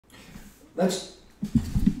Let's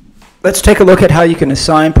take a look at how you can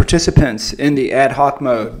assign participants in the ad hoc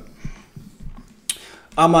mode.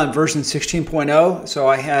 I'm on version 16.0, so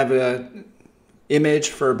I have an image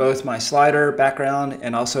for both my slider background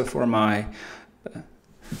and also for my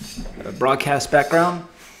broadcast background.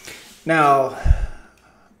 Now,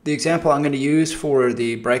 the example I'm going to use for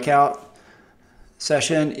the breakout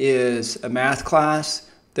session is a math class.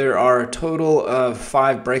 There are a total of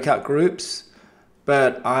 5 breakout groups,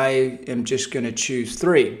 but I am just going to choose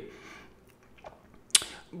 3.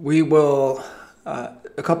 We will,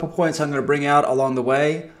 a couple points I'm going to bring out along the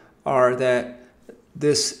way are that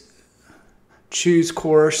this choose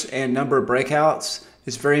course and number of breakouts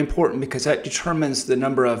is very important because that determines the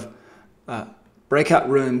number of breakout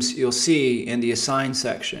rooms you'll see in the assign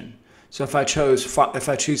section. So if I choose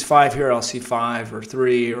 5 here, I'll see 5 or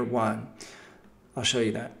 3 or 1. I'll show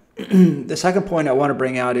you that. The second point I want to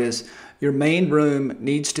bring out is your main room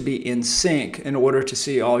needs to be in sync in order to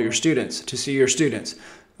see all your students,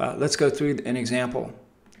 Let's go through an example.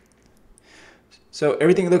 So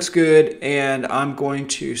everything looks good, and I'm going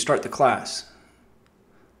to start the class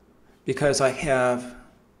because I have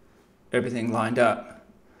everything lined up.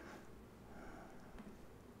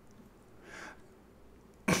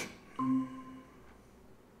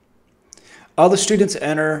 All the students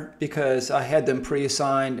enter because I had them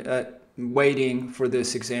pre-assigned waiting for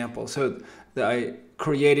this example. So I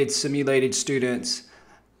created simulated students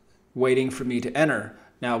waiting for me to enter.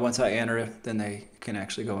 Now, once I enter, then they can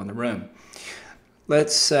actually go in the room.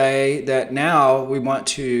 Let's say that now we want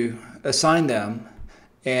to assign them,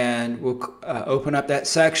 and we'll open up that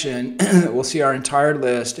section. We'll see our entire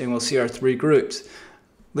list, and we'll see our 3 groups.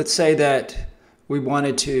 Let's say that we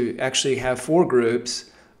wanted to actually have 4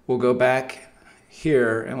 groups. We'll go back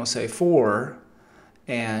here, and we'll say 4,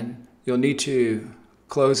 and you'll need to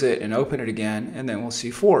close it and open it again, and then we'll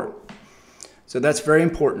see 4. So that's very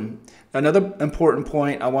important. Another important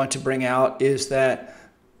point I want to bring out is that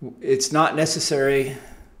it's not necessary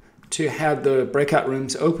to have the breakout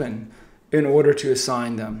rooms open in order to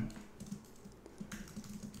assign them.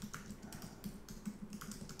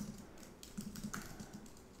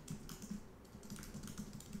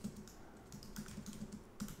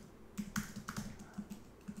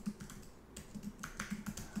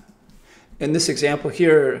 In this example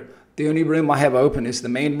here, the only room I have open is the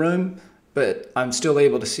main room, but I'm still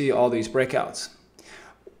able to see all these breakouts.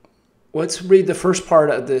 Let's read the first part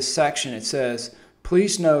of this section. It says,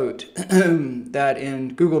 please note that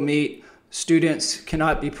in Google Meet, students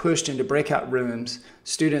cannot be pushed into breakout rooms.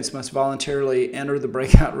 Students must voluntarily enter the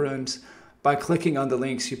breakout rooms by clicking on the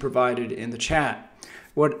links you provided in the chat.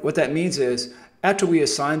 What that means is, after we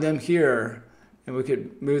assign them here, and we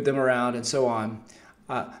could move them around and so on,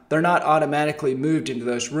 they're not automatically moved into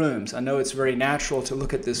those rooms. I know it's very natural to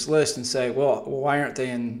look at this list and say, well, why aren't they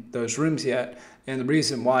in those rooms yet? And the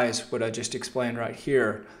reason why is what I just explained right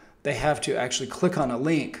here. They have to actually click on a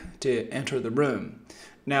link to enter the room.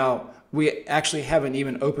 Now, we actually haven't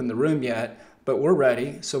even opened the room yet, but we're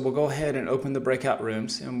ready. So we'll go ahead and open the breakout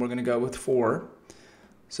rooms, and we're going to go with 4.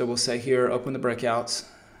 So we'll say here, open the breakouts.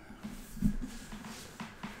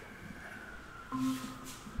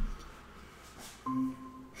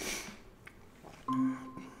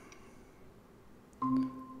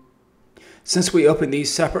 Since we open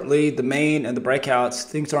these separately, the main and the breakouts,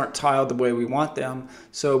 things aren't tiled the way we want them,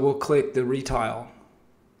 so we'll click the retile.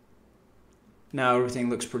 Now everything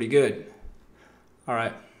looks pretty good. All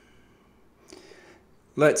right.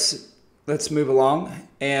 Let's move along,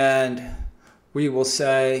 and we will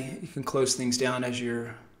say, you can close things down as you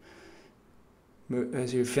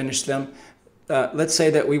finish them. Let's say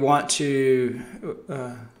that we want to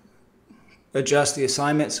adjust the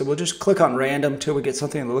assignment, so we'll just click on random till we get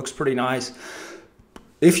something that looks pretty nice.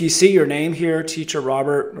 If you see your name here, Teacher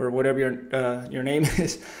Robert, or whatever your name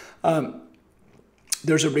is,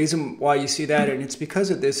 there's a reason why you see that, and it's because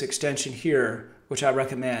of this extension here, which I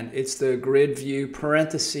recommend. It's the grid view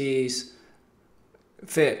parentheses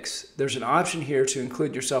fix. There's an option here to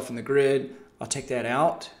include yourself in the grid. I'll take that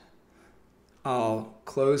out. I'll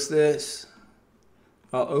close this.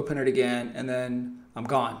 I'll open it again, and then I'm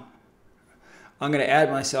gone. I'm going to add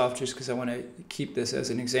myself just because I want to keep this as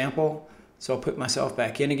an example. So I'll put myself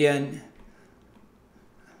back in again.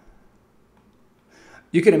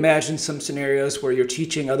 You can imagine some scenarios where you're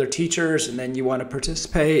teaching other teachers and then you want to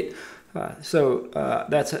participate. That's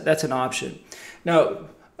an option. Now,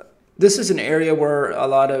 this is an area where a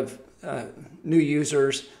lot of new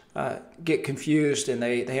users get confused and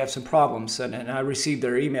they have some problems. And I receive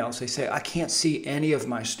their emails. They say, I can't see any of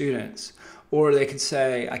my students. Or they could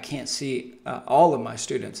say, I can't see all of my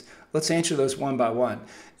students. Let's answer those one by one.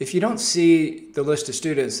 If you don't see the list of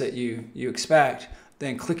students that you expect,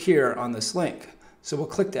 then click here on this link. So we'll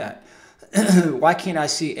click that. Why can't I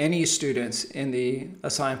see any students in the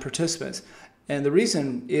assigned participants? And the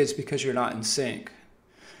reason is because you're not in sync.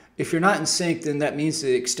 If you're not in sync, then that means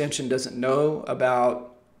the extension doesn't know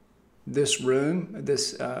about this room,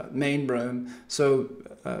 this main room. So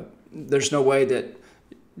there's no way that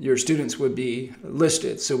your students would be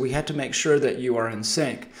listed. So we have to make sure that you are in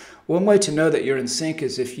sync. One way to know that you're in sync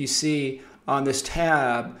is if you see on this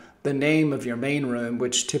tab the name of your main room,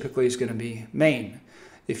 which typically is going to be main.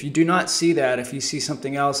 If you do not see that, if you see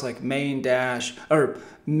something else like main dash or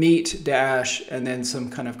meet dash and then some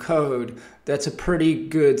kind of code, that's a pretty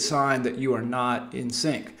good sign that you are not in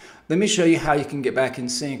sync. Let me show you how you can get back in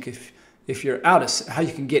sync if you're out of how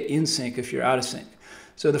you can get in sync if you're out of sync.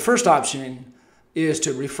 So the first option is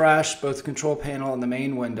to refresh both the control panel and the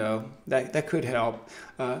main window. That could help.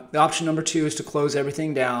 The option number 2 is to close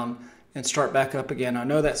everything down and start back up again. I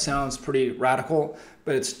know that sounds pretty radical,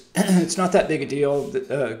 but it's not that big a deal.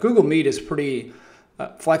 Google Meet is pretty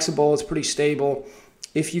flexible. It's pretty stable.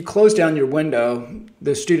 If you close down your window,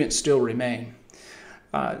 the students still remain.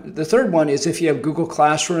 The third one is if you have Google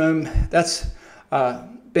Classroom. That's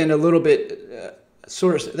been a little bit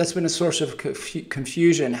that's been a source of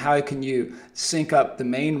confusion. How can you sync up the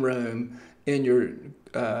main room in your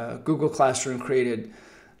Google Classroom created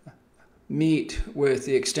Meet with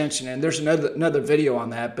the extension? And there's another video on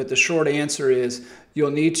that, but the short answer is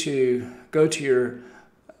you'll need to go to your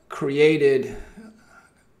created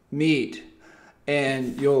Meet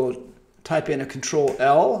and you'll type in a Control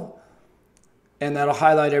L and that'll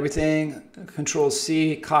highlight everything. Control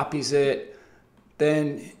C copies it.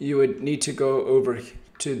 Then you would need to go over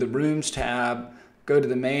to the Rooms tab, go to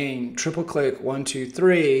the main, triple click 1, 2,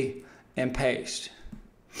 3, and paste.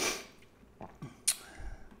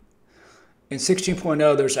 In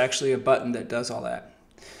 16.0, there's actually a button that does all that.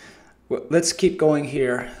 Well, let's keep going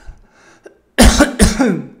here.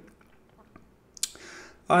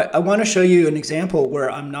 I want to show you an example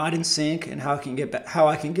where I'm not in sync and how I can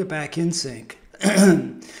get back in sync.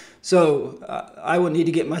 So I will need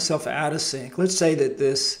to get myself out of sync. Let's say that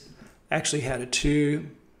this actually had a 2.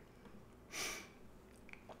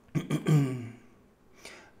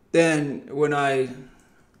 Then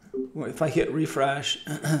if I hit refresh,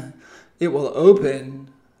 it will open,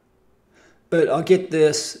 but I'll get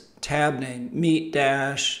this tab name, meet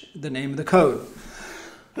dash, the name of the code.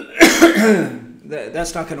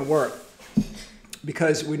 That's not going to work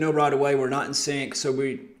because we know right away we're not in sync, so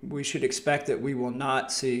we should expect that we will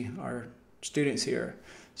not see our students here.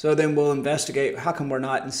 So then we'll investigate how come we're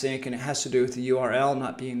not in sync, and it has to do with the URL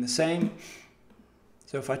not being the same.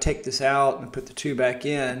 So if I take this out and put the 2 back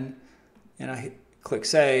in and I click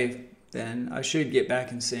save, then I should get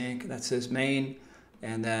back in sync. That says main,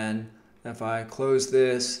 and then if I close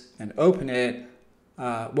this and open it,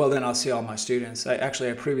 well, then I'll see all my students. I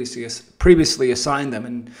previously assigned them,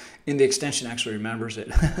 and the extension actually remembers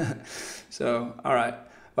it. So, all right.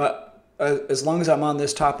 As long as I'm on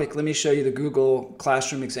this topic, let me show you the Google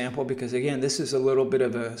Classroom example, because again, this is a little bit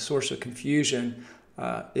of a source of confusion.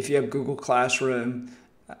 If you have Google Classroom,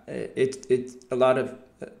 a lot of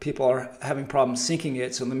people are having problems syncing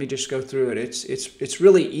it. So let me just go through it. It's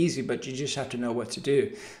really easy, but you just have to know what to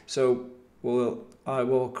do. So I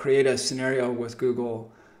will create a scenario with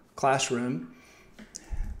Google Classroom.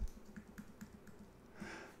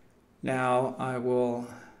 Now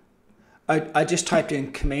I just typed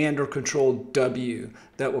in Command or Control W.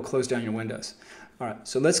 That will close down your windows. All right,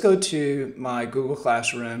 so let's go to my Google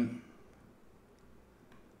Classroom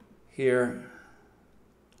here.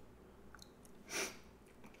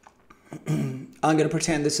 I'm going to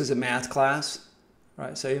pretend this is a math class. All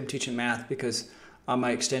right, say I'm teaching math because on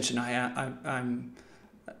my extension I'm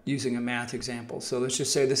using a math example. So let's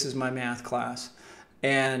just say this is my math class.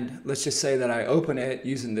 And let's just say that I open it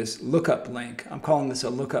using this lookup link. I'm calling this a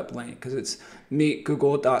lookup link because it's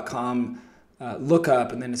meetgoogle.com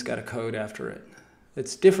lookup, and then it's got a code after it.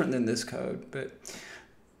 It's different than this code, but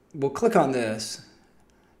we'll click on this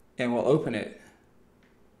and we'll open it.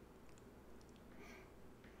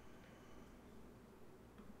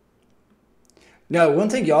 Now, one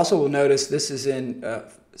thing you also will notice, this is in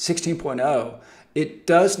 16.0. It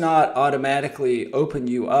does not automatically open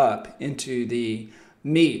you up into the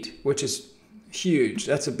Meet, which is huge.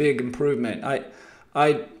 That's a big improvement.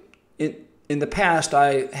 In the past,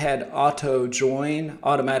 I had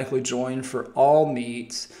automatically join for all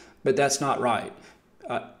meets, but that's not right.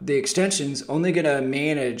 The extension's only going to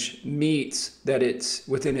manage meets that it's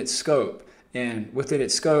within its scope, and within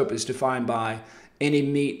its scope is defined by any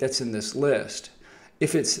meet that's in this list.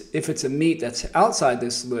 if it's a meet that's outside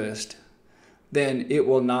this list, then it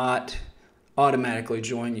will not automatically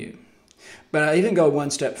join you. But I even go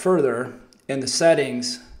one step further in the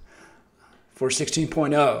settings for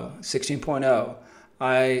 16.0,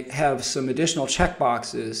 I have some additional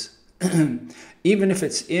checkboxes. Even if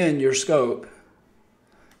it's in your scope,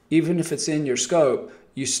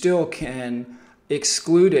 you still can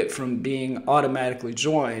exclude it from being automatically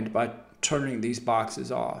joined by turning these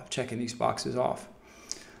boxes off, checking these boxes off.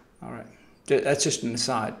 All right, that's just an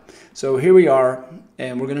aside. So here we are,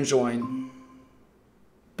 and we're going to join.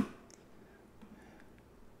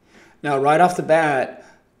 Now, right off the bat,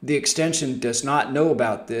 the extension does not know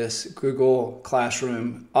about this Google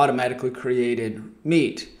Classroom automatically created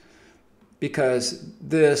Meet, because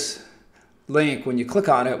this link, when you click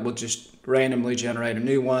on it, will just randomly generate a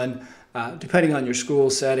new one. Depending on your school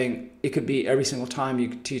setting, it could be every single time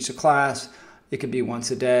you teach a class. It could be once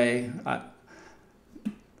a day.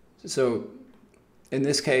 So in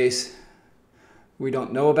this case, we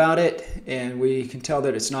don't know about it, and we can tell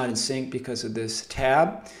that it's not in sync because of this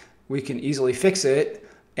tab. We can easily fix it.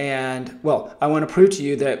 And, well, I want to prove to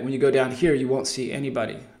you that when you go down here, you won't see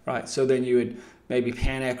anybody, right? So then you would maybe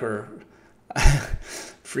panic or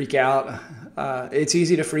freak out. It's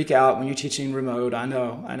easy to freak out when you're teaching remote. I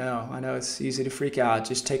know it's easy to freak out.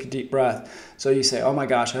 Just take a deep breath. So you say, oh my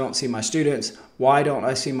gosh, I don't see my students. Why don't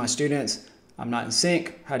I see my students? I'm not in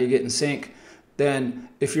sync. How do you get in sync? Then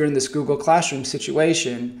if you're in this Google Classroom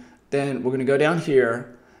situation, then we're going to go down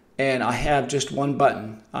here, and I have just one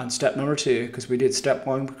button on step number 2, because we did step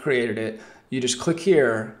 1, we created it. You just click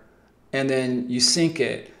here, and then you sync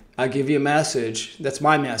it. I give you a message. That's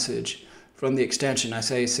my message from the extension. I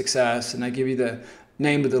say success, and I give you the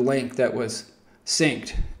name of the link that was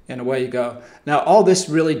synced, and away you go. Now, all this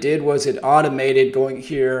really did was it automated going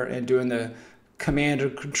here and doing the Command or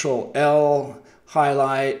Control L,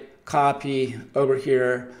 highlight, copy over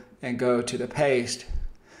here, and go to the paste.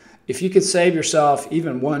 If you could save yourself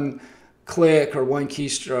even one click or one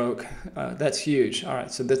keystroke, that's huge. All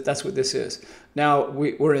right, so that's what this is. Now,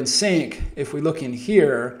 we're in sync. If we look in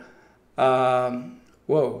here,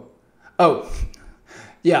 whoa. Oh,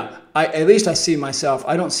 yeah, at least I see myself.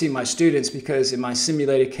 I don't see my students, because in my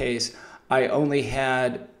simulated case, I only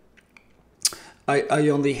had,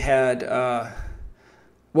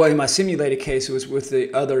 well, in my simulated case, it was with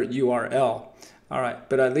the other URL. All right,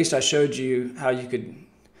 but at least I showed you how you could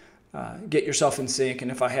get yourself in sync, and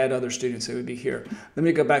if I had other students, it would be here. Let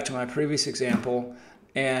me go back to my previous example,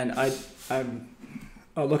 and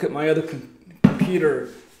I'll look at my other computer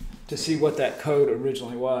to see what that code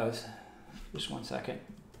originally was. Just one second.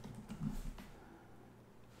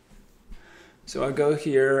 So I go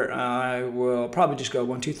here, I will probably just go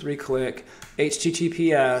 1, 2, 3, click,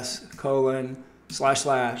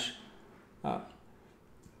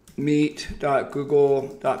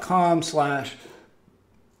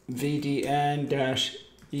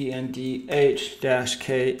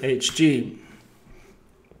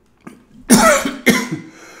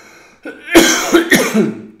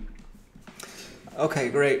 Okay,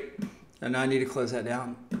 great. And now I need to close that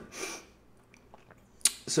down.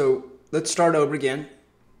 So let's start over again.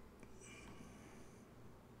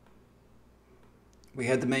 We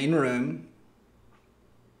had the main room.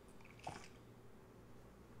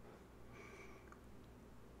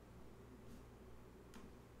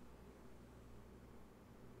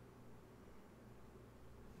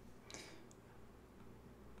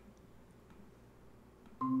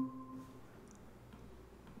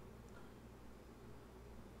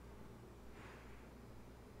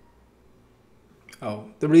 Oh,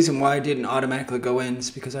 the reason why I didn't automatically go in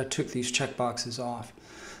is because I took these checkboxes off.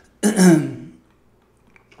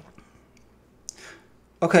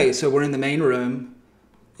 Okay, so we're in the main room,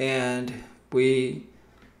 and we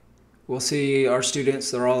will see our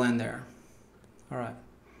students. They're all in there. All right.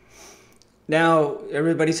 Now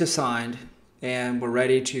everybody's assigned, and we're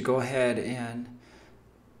ready to go ahead and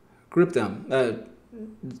group them,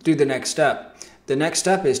 do the next step. The next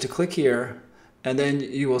step is to click here, and then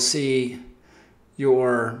you will see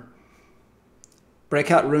your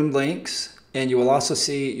breakout room links, and you will also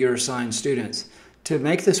see your assigned students. To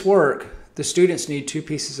make this work, the students need 2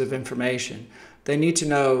 pieces of information. They need to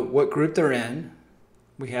know what group they're in.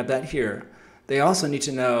 We have that here. They also need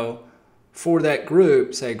to know for that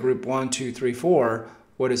group, say group 1, 2, 3, 4,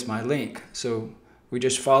 what is my link? So we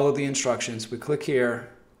just follow the instructions. We click here,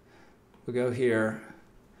 we go here,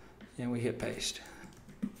 and we hit paste.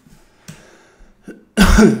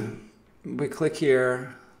 We click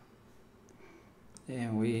here,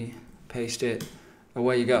 and we paste it.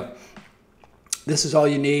 Away you go. This is all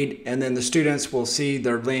you need, and then the students will see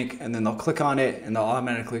their link, and then they'll click on it, and they'll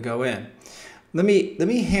automatically go in. Let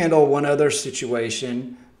me handle one other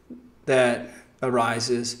situation that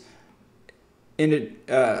arises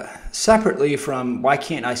separately from why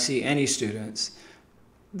can't I see any students.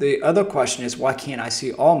 The other question is, why can't I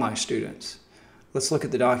see all my students? Let's look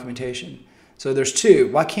at the documentation. So there's two.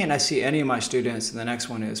 Why can't I see any of my students? And the next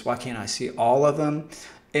one is, why can't I see all of them?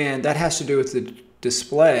 And that has to do with the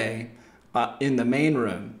display in the main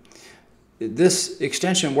room. This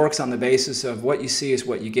extension works on the basis of what you see is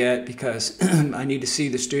what you get, because I need to see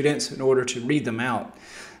the students in order to read them out.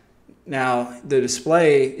 Now, the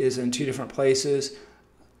display is in two different places.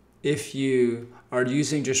 If you are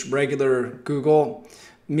using just regular Google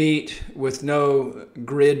Meet with no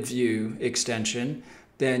grid view extension,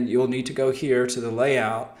 then you'll need to go here to the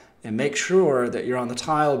layout and make sure that you're on the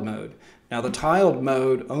tiled mode. Now, the tiled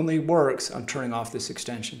mode only works, I'm turning off this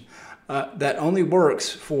extension, that only works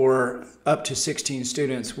for up to 16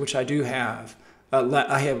 students, which I do have.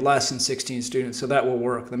 I have less than 16 students, so that will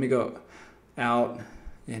work. Let me go out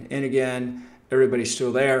and in again. Everybody's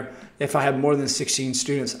still there. If I have more than 16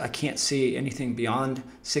 students, I can't see anything beyond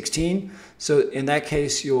 16. So in that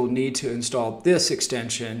case, you'll need to install this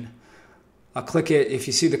extension. I'll click it. If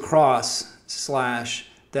you see the cross slash,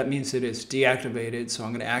 that means it is deactivated. So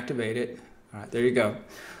I'm going to activate it. All right, there you go.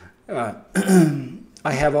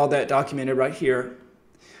 I have all that documented right here.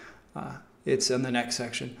 It's in the next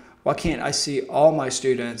section. Why can't I see all my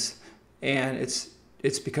students? And it's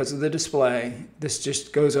because of the display. This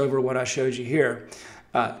just goes over what I showed you here.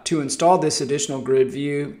 To install this additional grid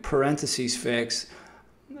view parentheses fix,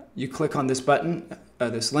 you click on this button,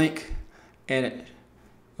 this link, and it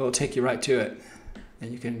will take you right to it,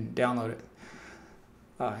 and you can download it.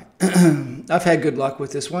 All right. I've had good luck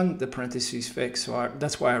with this one, the parentheses fix, so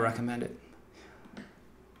that's why I recommend it.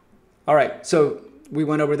 All right, so we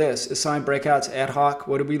went over this, assign breakouts ad hoc.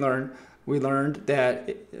 What did we learn? We learned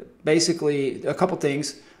that basically a couple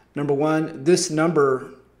things. Number one, this number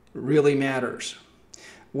really matters.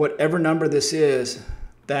 Whatever number this is,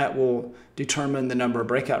 that will determine the number of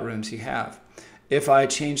breakout rooms you have. If I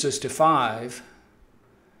change this to 5,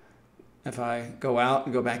 if I go out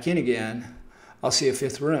and go back in again, I'll see a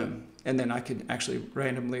 5th room. And then I could actually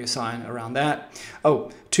randomly assign around that.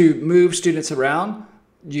 Oh, to move students around,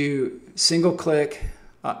 you single click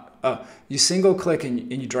and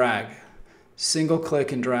you drag. Single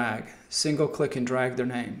click and drag. Single click and drag their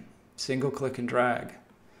name. Single click and drag.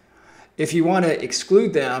 If you want to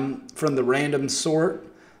exclude them from the random sort,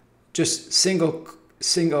 just single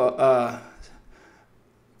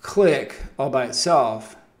click all by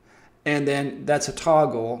itself, and then that's a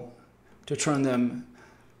toggle to turn them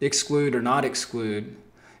exclude or not exclude.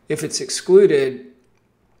 If it's excluded,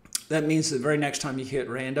 that means the very next time you hit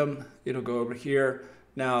random, it'll go over here.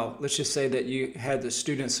 Now, let's just say that you had the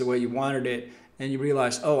students the way you wanted it, and you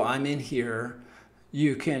realize, oh, I'm in here.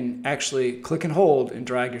 You can actually click and hold and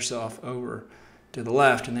drag yourself over to the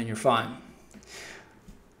left, and then you're fine.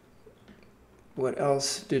 What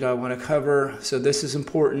else did I want to cover? So this is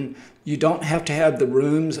important. You don't have to have the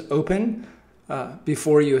rooms open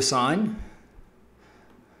before you assign.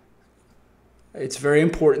 It's very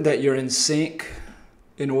important that you're in sync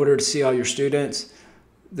in order to see all your students.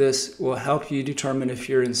 This will help you determine if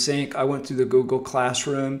you're in sync. I went through the Google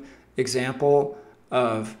Classroom example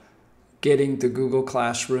of getting the Google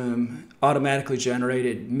Classroom automatically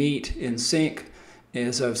generated Meet in sync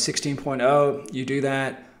as of 16.0. You do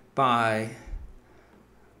that by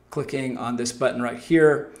clicking on this button right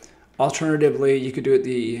here. Alternatively, you could do it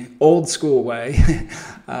the old school way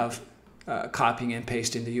of copying and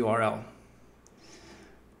pasting the URL.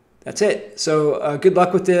 That's it. So good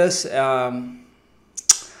luck with this.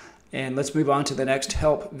 And let's move on to the next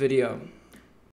help video.